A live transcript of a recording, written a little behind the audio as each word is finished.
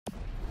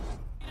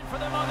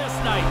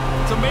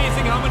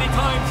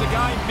a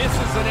guy,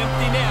 misses an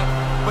empty net,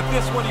 but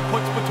this one he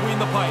puts between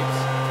the pipes.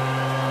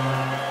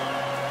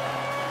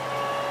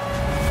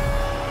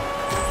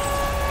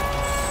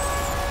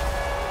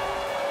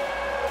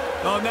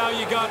 Oh, now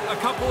you got a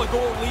couple of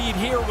goal lead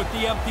here with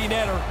the empty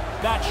netter.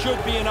 That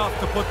should be enough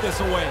to put this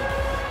away.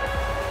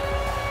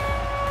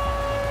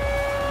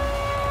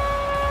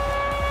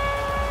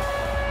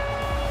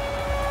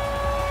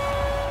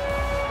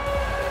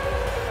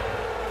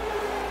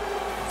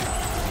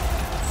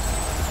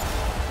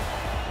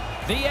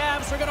 The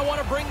Avs are going to want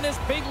to bring this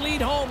big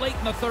lead home late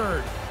in the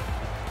third.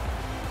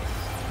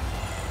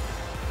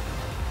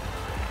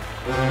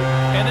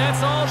 And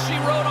that's all she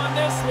wrote on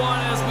this one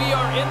as we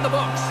are in the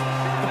books.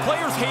 The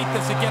players hate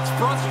this. It gets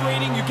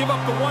frustrating. You give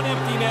up the one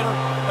empty netter,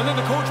 and then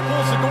the coach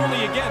pulls the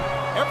goalie again.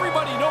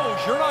 Everybody knows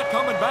you're not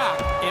coming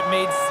back. It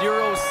made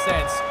zero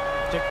sense.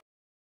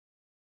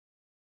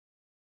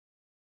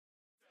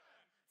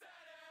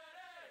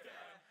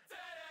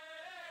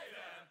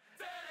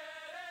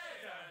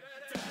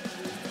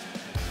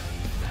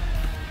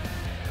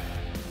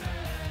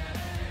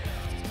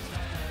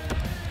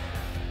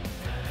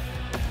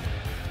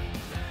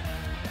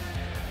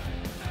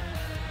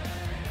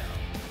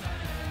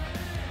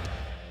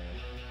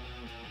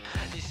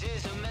 This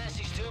is a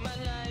message to my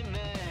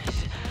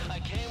nightmares. I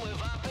came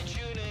with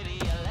opportunity,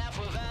 I left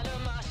with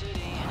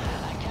animosity.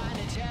 I got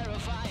a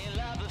terrifying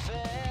love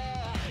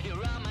affair.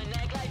 You're on my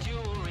neck like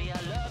jewelry.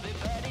 I love it,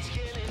 but it's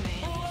killing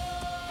me.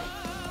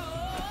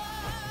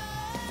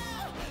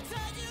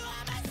 Told you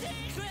all my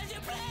secrets, you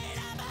played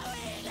on my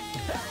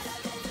weakness. I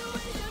don't think that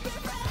we should be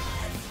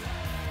friends.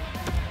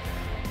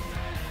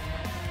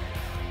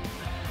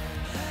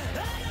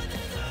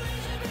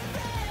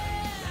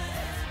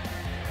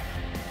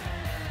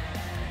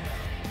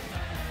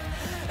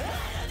 I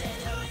don't think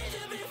that we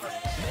should be friends.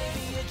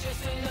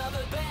 Just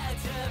another bad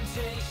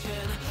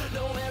temptation.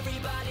 No,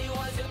 everybody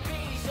wants a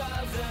piece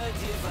of the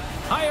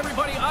divine. Hi,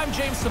 everybody. I'm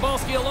James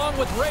Cebulski along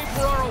with Ray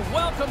Ferraro.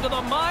 Welcome to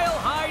the Mile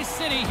High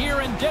City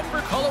here in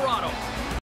Denver, Colorado.